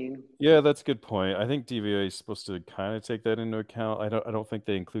coasting? yeah, that's a good point. I think DVA is supposed to kind of take that into account. I don't think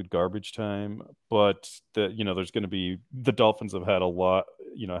they include garbage time, but there's going to be the Dolphins have had a lot,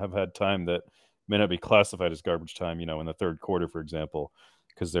 have had time that may not be classified as garbage time, in the third quarter, for example,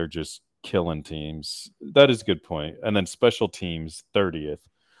 because they're just killing teams. That is a good point. And then special teams 30th.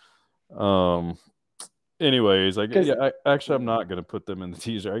 Um, Anyways, Because actually I'm yeah. not gonna put them in the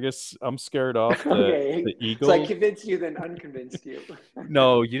teaser. I guess I'm scared off that Okay, the so I Eagles. convinced you, then unconvinced you.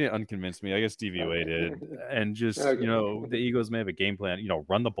 No, you didn't unconvince me. I guess DVOA Okay, did. And just, okay, the Eagles may have a game plan,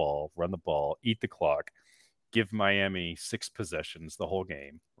 run the ball, eat the clock, give Miami 6 possessions the whole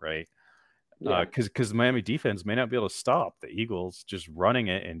game, right? yeah, Because Miami defense may not be able to stop the Eagles just running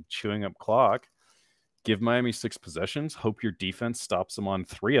it and chewing up clock. Give Miami 6 possessions. Hope your defense stops them on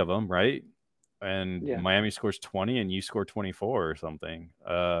 3 of them, right? And yeah. Miami scores 20 and you score 24 or something.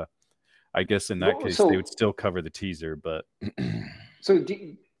 I guess in that Well, case they would so still cover the teaser, but so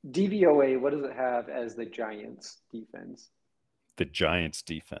DVOA, what does it have as the Giants defense? the Giants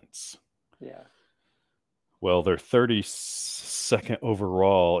defense. Yeah. Well, they're 32nd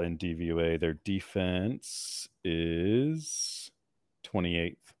overall in DVOA. Their defense is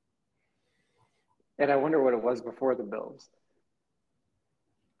 28th. And I wonder what it was before the Bills.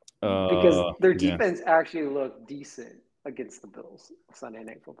 Because their Yeah. defense actually looked decent against the Bills Sunday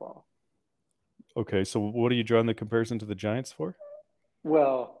Night Football. Okay, so what are you drawing the comparison to the Giants for?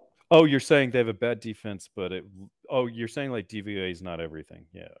 Well, Oh, you're saying they have a bad defense, but you're saying like DVA is not everything.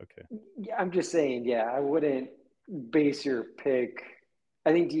 Yeah, okay. yeah, I'm just saying, yeah, I wouldn't base your pick.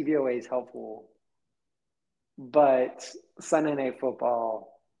 I think DVOA is helpful, but Sunday Night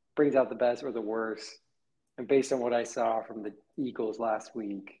Football brings out the best or the worst. And based on what I saw from the Eagles last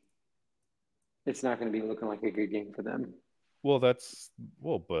week, it's not going to be looking like a good game for them. Well,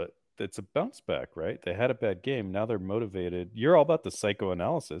 but it's a bounce back, right? They had a bad game. Now they're motivated. You're all about the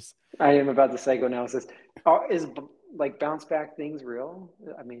psychoanalysis. I am about the psychoanalysis. Is like bounce back things real?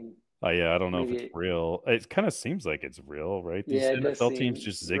 I mean, Oh yeah, I don't know if it's maybe, real. It kind of seems like it's real, right? These yeah, it does NFL teams seem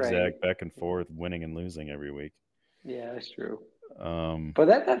just right. zigzag back and forth, winning and losing every week. Yeah, that's true. Um, But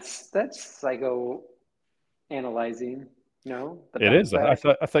that's psycho analyzing. No, the It bounce is. I back.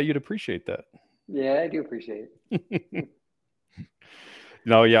 thought I thought you'd appreciate that. Yeah, I do appreciate it.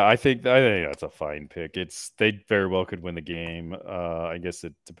 No, yeah, I think that's a fine pick. They very well could win the game. I guess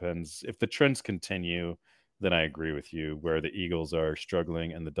it depends. If the trends continue, then I agree with you, where the Eagles are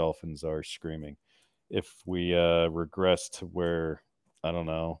struggling and the Dolphins are screaming. If we regress to where I don't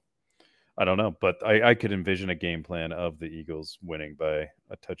know, but I could envision a game plan of the Eagles winning by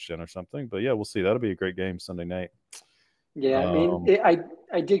a touchdown or something. But yeah, we'll see. That'll be a great game Sunday night. Yeah, I mean, Um,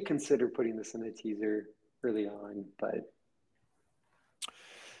 I did consider putting this in a teaser early on, but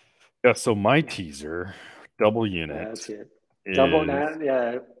yeah, so my teaser double let's unit see it. Double is now,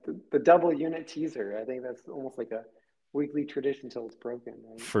 yeah, the double unit teaser. I think that's almost like a weekly tradition till it's broken,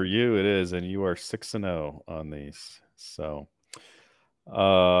 right? for you. It is, and you are 6-0 on these. So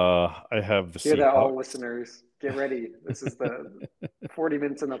I have the Hear that, all Seahawks. listeners. Get ready. This is the 40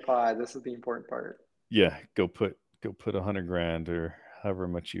 minutes in the pod. This is the important part. Yeah, go put 100 grand or however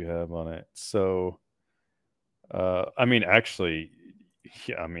much you have on it. So I mean, actually,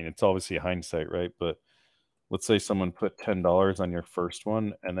 yeah, I mean, it's obviously hindsight, right? But let's say someone put $10 on your first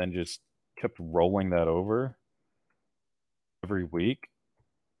one and then just kept rolling that over every week,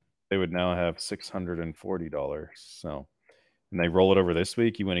 they would now have $640. So, and they roll it over this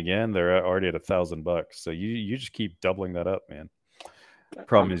week, you win again, they're already at $1,000. So you just keep doubling that up, man.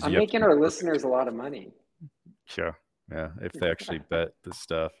 Problem is I'm you have to making be our perfect. listeners a lot of money. Sure. Yeah, if they actually bet the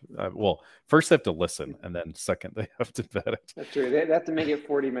stuff. Well, first they have to listen, and then second they have to bet it. That's true. They have to make it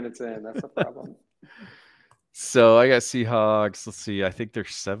 40 minutes in. That's the problem. So I got Seahawks. Let's see. I think they're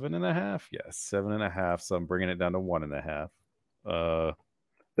 7.5. Yes, 7.5. So I'm bringing it down to 1.5. Uh,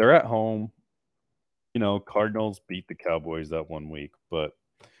 they're at home. Cardinals beat the Cowboys that one week, but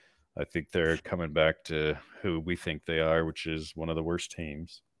I think they're coming back to who we think they are, which is one of the worst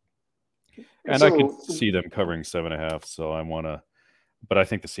teams. And I could So, see them covering 7.5. So I want to, but I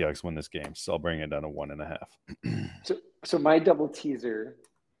think the Seahawks win this game. So I'll bring it down to 1.5. so my double teaser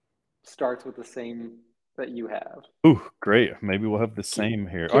starts with the same that you have. Ooh, great. Maybe we'll have the Can, same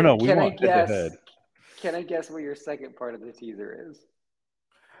here. Oh no, we can I want head to head. guess? Can I guess what your second part of the teaser is?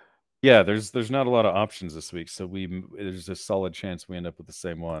 Yeah, there's not a lot of options this week, so there's a solid chance we end up with the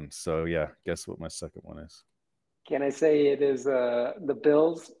same one. So yeah, guess what my second one is? Can I say it is the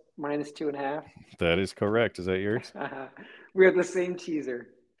Bills minus 2.5? That is correct. Is that yours? We have the same teaser.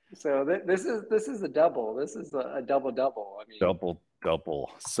 So this is a double. This is a double double. I mean, Double double.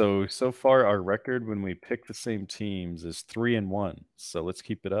 So far our record when we pick the same teams is 3-1. So let's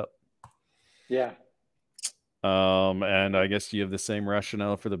keep it up. yeah. And I guess you have the same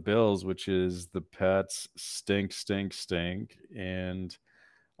rationale for the Bills, which is the Pats stink, stink, stink, and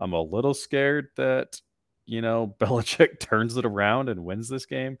I'm a little scared that Belichick turns it around and wins this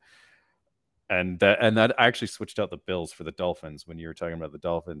game. And that I actually switched out the Bills for the Dolphins when you were talking about the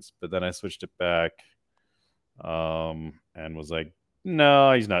Dolphins, but then I switched it back, and was like,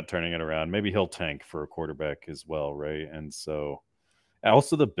 no, he's not turning it around. Maybe he'll tank for a quarterback as well, right? And so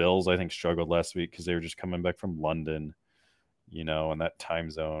also the Bills, I think, struggled last week because they were just coming back from London, and that time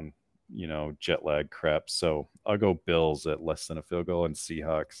zone, jet lag crap. So I'll go Bills at less than a field goal and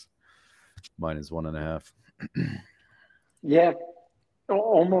Seahawks minus 1.5. Yeah,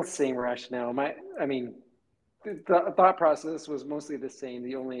 almost same rationale. I mean, the thought process was mostly the same.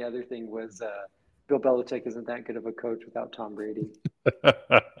 The only other thing was Bill Belichick isn't that good of a coach without Tom Brady.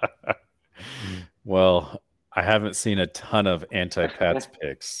 Well, I haven't seen a ton of anti-Pats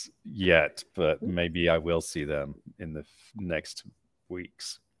picks yet, but maybe I will see them in the next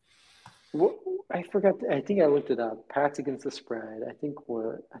weeks. What, I forgot. I think I looked it up. Pats against the spread. I think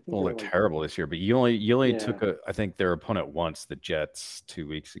Well, they're look like, terrible this year, but you only yeah, took I think their opponent once, the Jets, 2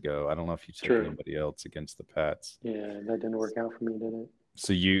 weeks ago. I don't know if you took true. anybody else against the Pats. Yeah, that didn't work out for me, did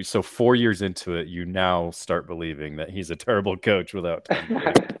it? So 4 years into it, you now start believing that he's a terrible coach without Tom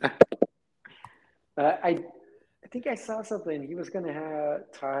Brady. I think I saw something. He was going to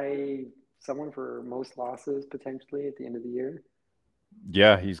tie someone for most losses potentially at the end of the year.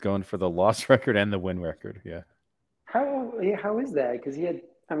 Yeah, he's going for the loss record and the win record. Yeah. How is that? Because he had,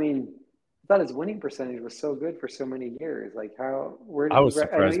 I mean, I thought his winning percentage was so good for so many years. Like where I did he? was I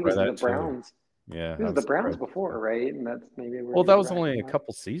know he surprised by was the that too. Browns. Yeah, He I was the was Browns surprised before, too. right? And that's maybe where Well, he that was was only racking a up.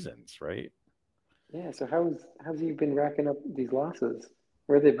 couple seasons, right? Yeah. So how's he been racking up these losses?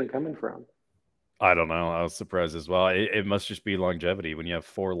 Where they've been coming from? I don't know. I was surprised as well. It must just be longevity. When you have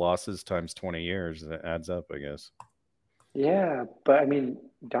 4 losses times 20 years, it adds up, I guess. Yeah, but I mean,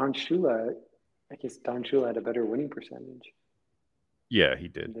 Don Shula. I guess Don Shula had a better winning percentage Yeah, he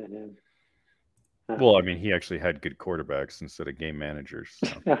did. than him. Huh. Well, I mean, he actually had good quarterbacks instead of game managers.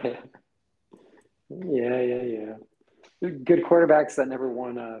 So Yeah, yeah, yeah. Good quarterbacks that never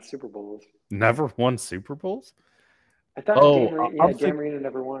won Super Bowls. Never won Super Bowls? I thought Oh, I'm Dan thinking. Marino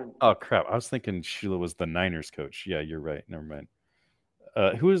never won. Oh crap! I was thinking Sheila was the Niners coach. Yeah, you're right. Never mind.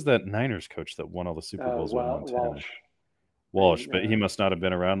 Who is that Niners coach that won all the Super Bowls with Montana? Walsh, Walsh, right? but he must not have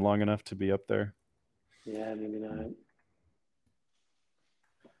been around long enough to be up there. Yeah, maybe not.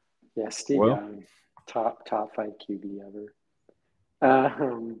 Yeah, Steve Well, Young, top five QB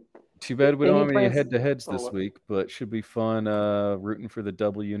ever. too bad we don't Any have any plans? head-to-heads this Oh, week, but should be fun rooting for the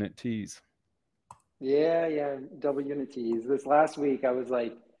double unit T's. yeah, double unities. This last week, I was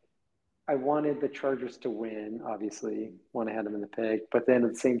like, I wanted the Chargers to win, obviously, when I had them in the pick. But then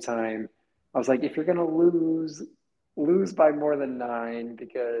at the same time, I was like, if you're gonna lose by more than 9,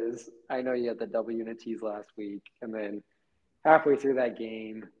 because I know you had the double unities last week, and then halfway through that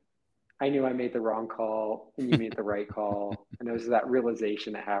game, I knew I made the wrong call and you made the right call. And there was that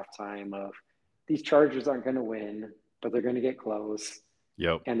realization at halftime of these Chargers aren't going to win, but they're going to get close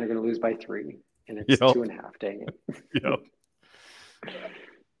Yep. and they're going to lose by 3. And it's Yep. 2.5. Dang it. Yep.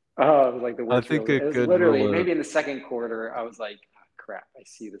 Oh, it was like the I worst think real. a It was good literally rule of maybe in the second quarter, I was like, oh, crap, I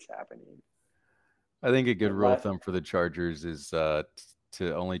see this happening. I think a good But rule of thumb for the Chargers is to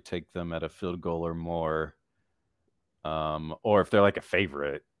only take them at a field goal or more. Or if they're like a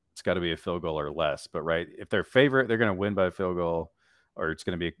favorite, it's got to be a field goal or less. But right, if they're favorite, they're going to win by a field goal, or it's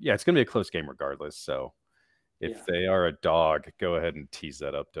going to be it's going to be a close game regardless. So if yeah. they are a dog, go ahead and tease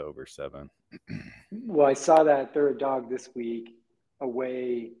that up to over 7. Well, I saw that they're a dog this week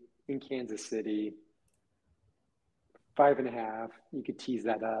away in Kansas City. 5.5. You could tease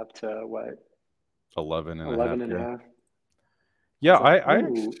that up to what? 11 and a half. 11 and a Yeah. half. Yeah. It's like, I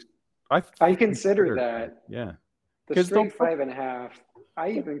actually, ooh, I I consider considered that. that Yeah. the Because straight 5.5.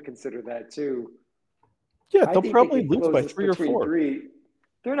 I even consider that too. I they'll think they probably could lose close by this 3 or between 4. 3.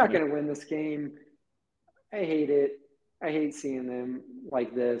 They're not Yeah. going to win this game. I hate it. I hate seeing them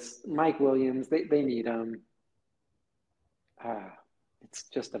like this. Mike Williams, they need him. It's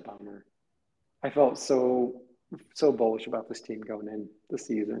just a bummer. I felt so bullish about this team going in the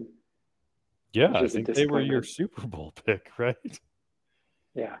season. Yeah. It's I just a think they were your disappointment. Super Bowl pick, right?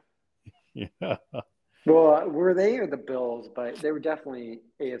 Yeah. Yeah. Well, were they or the Bills? But they were definitely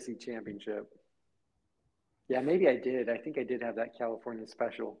AFC Championship. Yeah, maybe I did. I think I did have that California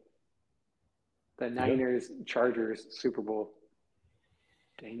special. The Yeah. Niners Chargers Super Bowl.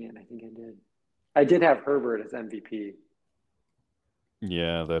 Dang it, I think I did. I did have Herbert as MVP.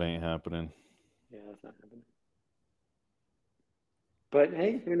 Yeah. That ain't happening. Yeah, that's not happening. But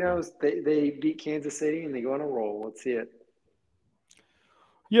hey, who knows? They beat Kansas City and they go on a roll. Let's see it.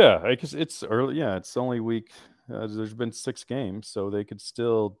 Yeah, I guess it's early. Yeah, it's only week. There's been 6 games, so they could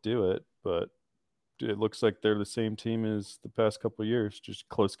still do it. But it looks like they're the same team as the past couple of years, just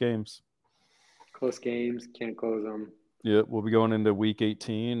close games. Close games, can't close them. Yeah, we'll be going into week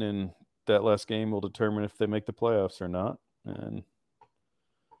 18, and that last game will determine if they make the playoffs or not. And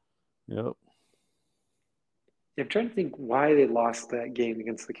yep, I'm trying to think why they lost that game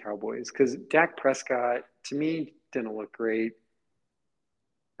against the Cowboys because Dak Prescott, to me, didn't look great.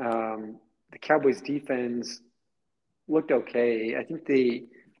 The Cowboys defense looked okay. I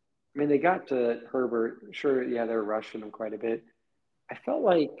mean, they got to Herbert. Sure, yeah, they're rushing him quite a bit. I felt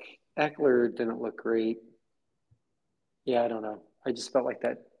like Eckler didn't look great. Yeah, I don't know. I just felt like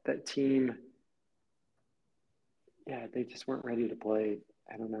that team, yeah, they just weren't ready to play.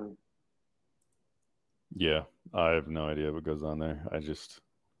 I don't know. yeah, I have no idea what goes on there. I just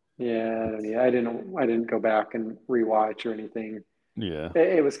Yeah, I didn't go back and rewatch or anything. yeah,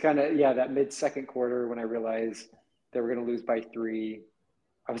 It was kind of that mid second quarter when I realized they were going to lose by 3.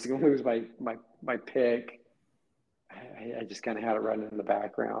 I was going to lose my pick. I just kind of had it running in the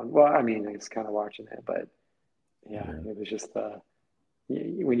background. Well, I mean, I was kind of watching it, but yeah, yeah, it was just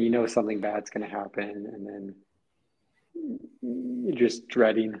when you know something bad's going to happen, and then you're just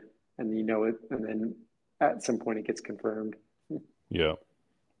dreading, and you know it, and then at some point it gets confirmed. yeah,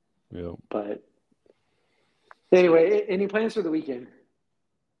 yeah. But anyway, any plans for the weekend?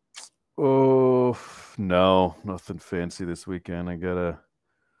 Oh no, nothing fancy this weekend.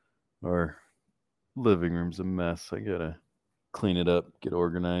 Our living room's a mess. I gotta clean it up, get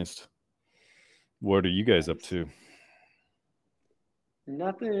organized. What are you guys up Nice. to?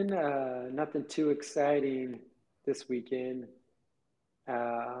 Nothing too exciting this weekend.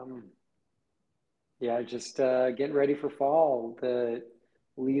 Um, yeah, just getting ready for fall. The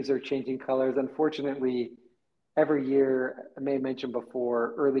leaves are changing colors. Unfortunately, every year, I may have mentioned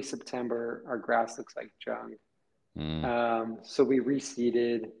before, early September, our grass looks like junk. Mm, So we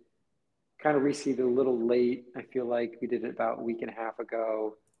reseeded, kind of reseeded a little late. I feel like we did it about a week and a half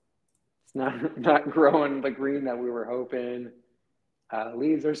ago. It's not growing the green that we were hoping.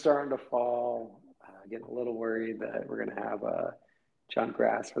 Leaves are starting to fall. Getting a little worried that we're going to have junk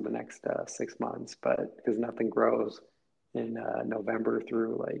grass for the next 6 months, but because nothing grows in November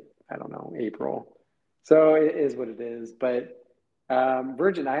through like, I don't know, April. So it is what it is. But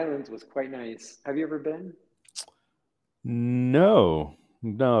Virgin Islands was quite nice. Have you ever been? No,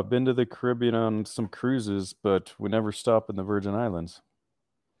 no, I've been to the Caribbean on some cruises, but we never stop in the Virgin Islands.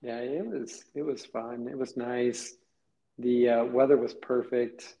 Yeah, it was fun. It was nice. The weather was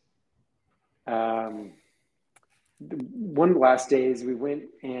perfect. Um, one of the last days we went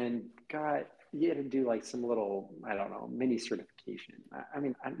and got you had to do like some little I don't know mini certification.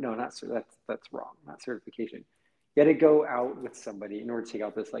 No, not that's wrong. Not certification. You had to go out with somebody in order to take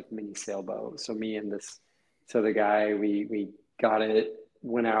out this like mini sailboat. So me and this other guy, we got it,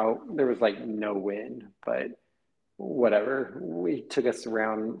 went out. There was like no wind, but whatever. We took us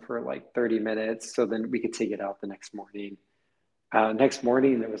around for like 30 minutes, so then we could take it out the next morning. Next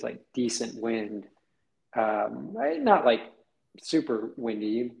morning there was like decent wind, not like super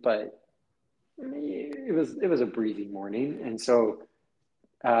windy, but it was a breezy morning, and so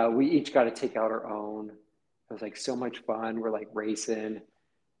we each got to take out our own. It was like so much fun. We're like racing,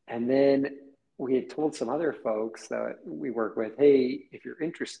 and then we had told some other folks that we work with, hey, if you're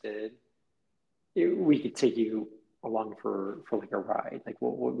interested, we could take you along for like a ride. Like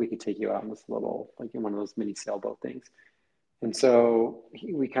we could take you out on this little like in one of those mini sailboat things. And so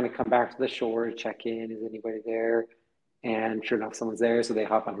we kind of come back to the shore to check in. Is anybody there? And sure enough, someone's there. So they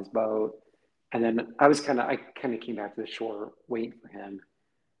hop on his boat. And then I kind of came back to the shore waiting for him,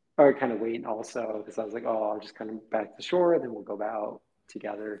 or kind of waiting also because I was like, oh, I'll just kind of back to the shore, and then we'll go out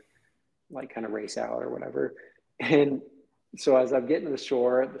together, like kind of race out or whatever. And so as I'm getting to the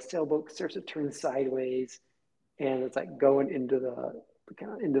shore, the sailboat starts to turn sideways, and it's like going into the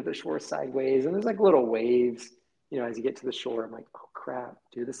kind of into the shore sideways, and there's like little waves. As you get to the shore, I'm like, oh crap,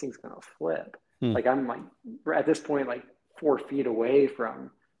 dude, this thing's gonna flip. Hmm. Like I'm like at this point like 4 feet away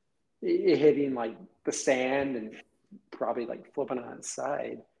from it hitting like the sand and probably like flipping on its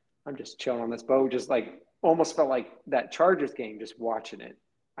side. I'm just chilling on this boat, just like almost felt like that Chargers game, just watching it.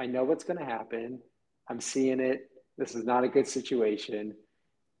 I know what's gonna happen. I'm seeing it. This is not a good situation.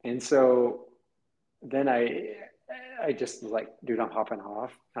 And so then I just was like, dude, I'm hopping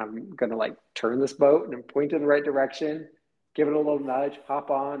off. I'm gonna like turn this boat and point in the right direction, give it a little nudge,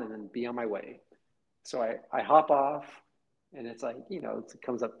 hop on, and then be on my way. So I hop off, and it's like, it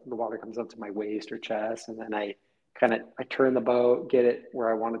comes up, the water comes up to my waist or chest, and then I turn the boat, get it where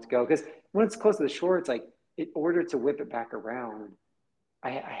I want it to go. Because when it's close to the shore, it's like in order to whip it back around,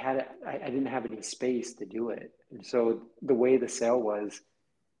 I didn't have any space to do it. And so the way the sail was,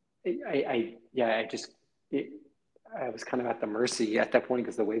 yeah, it, I was kind of at the mercy at that point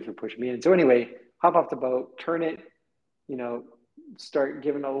because the waves were pushing me in. So anyway, hop off the boat, turn it, you know, start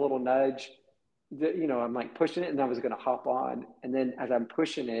giving it a little nudge. I'm like pushing it, and I was going to hop on, and then as I'm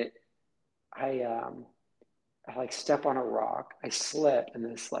pushing it, I I like step on a rock, I slip, and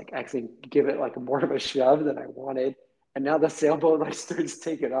this like actually give it like more of a shove than I wanted, and now the sailboat like starts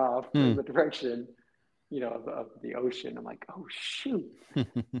taking off Hmm. in the direction, of the ocean. I'm like, oh shoot.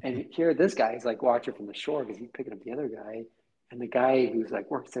 And here, this guy is like watching from the shore because he's picking up the other guy. And the guy who's like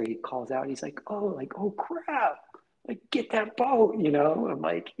works there, he calls out. He's like, oh crap, like get that boat. I'm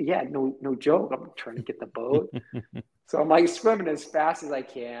like, yeah, no, no joke. I'm trying to get the boat. So I'm like swimming as fast as I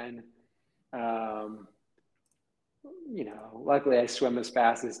can. Um, Luckily I swim as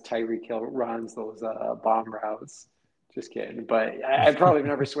fast as Tyreek Hill runs those bomb routes. Just kidding. But I probably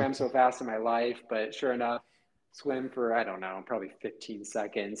never swam so fast in my life. But sure enough, swim for, I don't know, probably 15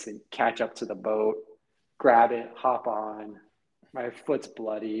 seconds and catch up to the boat, grab it, hop on. My foot's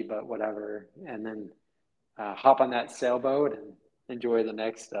bloody, but whatever. And then hop on that sailboat and enjoy the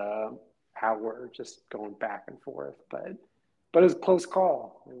next hour just going back and forth. But it was a close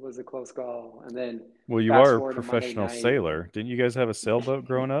call. It was a close call. And then Well, you fast are a forward to Monday professional night. sailor. Didn't you guys have a sailboat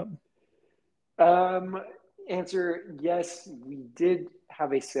growing up? Um, Answer yes, we did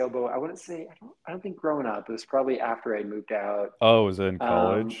have a sailboat. I wouldn't say I don't think growing up. It was probably after I moved out. Oh, was it in Um,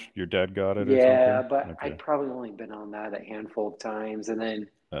 college? Your dad got it or yeah, something? but I'd Okay. probably only been on that a handful of times, and then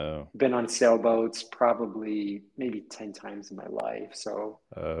Oh, been on sailboats probably maybe 10 times in my life. So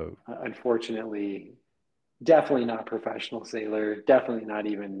oh, unfortunately, definitely not professional sailor, definitely not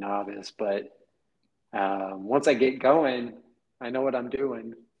even novice, but once I get going, I know what I'm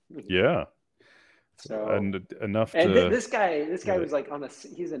doing. yeah. So, And enough and to this guy get it. was like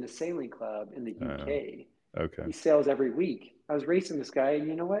he's in a sailing club in the Uh, UK. okay. He sails every week. I was racing this guy, and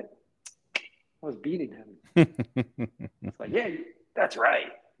you know what? I was beating him. It's like, yeah, that's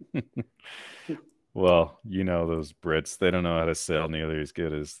right. Well, you know those Brits, they don't know how to sail nearly as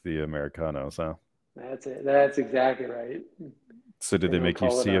good as the Americanos, huh? That's it. That's exactly right. So did They they don't make you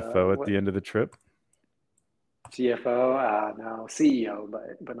call it CFO at what the end of the trip? CFO. No, CEO,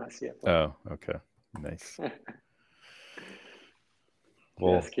 but not CFO. Oh, okay. Nice.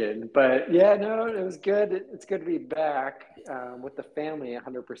 Well, Just kidding. But yeah, no, it was good. It's good to be back with the family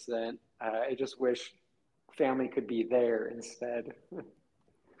 100%. I just wish family could be there instead.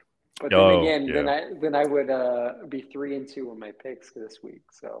 But then oh, again, yeah. then I would be 3-2 on my picks this week.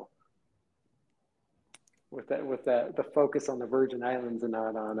 So with that the focus on the Virgin Islands and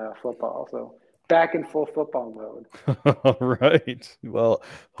not on football. So back in full football mode. All right. Well,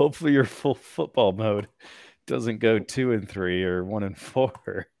 hopefully your full football mode doesn't go 2-3 or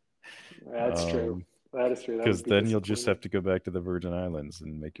 1-4. That's true. That is true. That would Because be then you'll just disappointing. have to go back to the Virgin Islands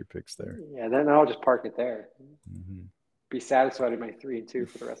and make your picks there. Yeah, then I'll just park it there. Hmm. Be satisfied with my 3-2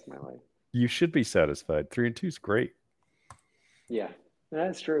 for the rest of my life. You should be satisfied. 3-2 is great. Yeah,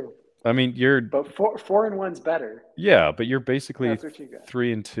 that's true. I mean, you're But four and one's better. yeah, but you're basically That's what you got.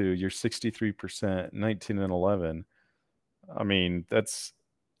 3-2. You're 63%, 19-11. I mean, that's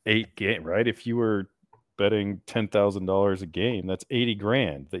 8 game, right? If you were betting $10,000 a game, that's 80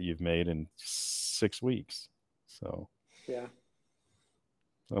 grand that you've made in 6 weeks. So Yeah.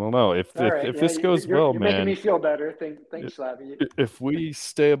 I don't know if All if right. if Yeah, this goes well, you're making me man. feel better. Thanks, Schlappi. If we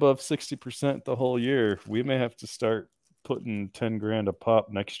stay above 60% the whole year, we may have to start putting 10 grand a pop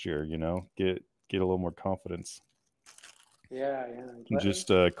next year. Get a little more confidence. Yeah, And yeah. just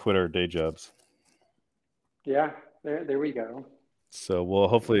quit our day jobs. Yeah, there we go. So, well,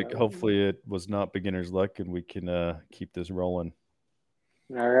 hopefully, Uh, hopefully it was not beginner's luck, and we can keep this rolling.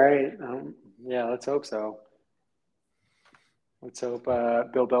 all right. Yeah, let's hope so. Let's hope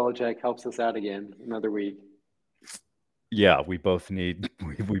Bill Belichick helps us out again another week. Yeah, we both need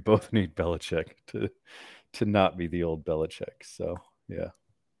we both need Belichick to not be the old Belichick. So, yeah.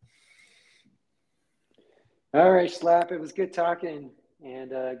 All right, Schlap. It was good talking,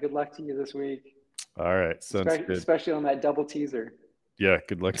 and good luck to you this week, All right, sounds good. especially on that double teaser. Yeah,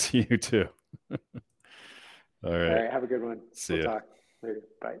 good luck to you too. All All right, right, have a good one. see We'll ya. talk later.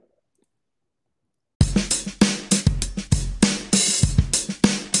 Bye.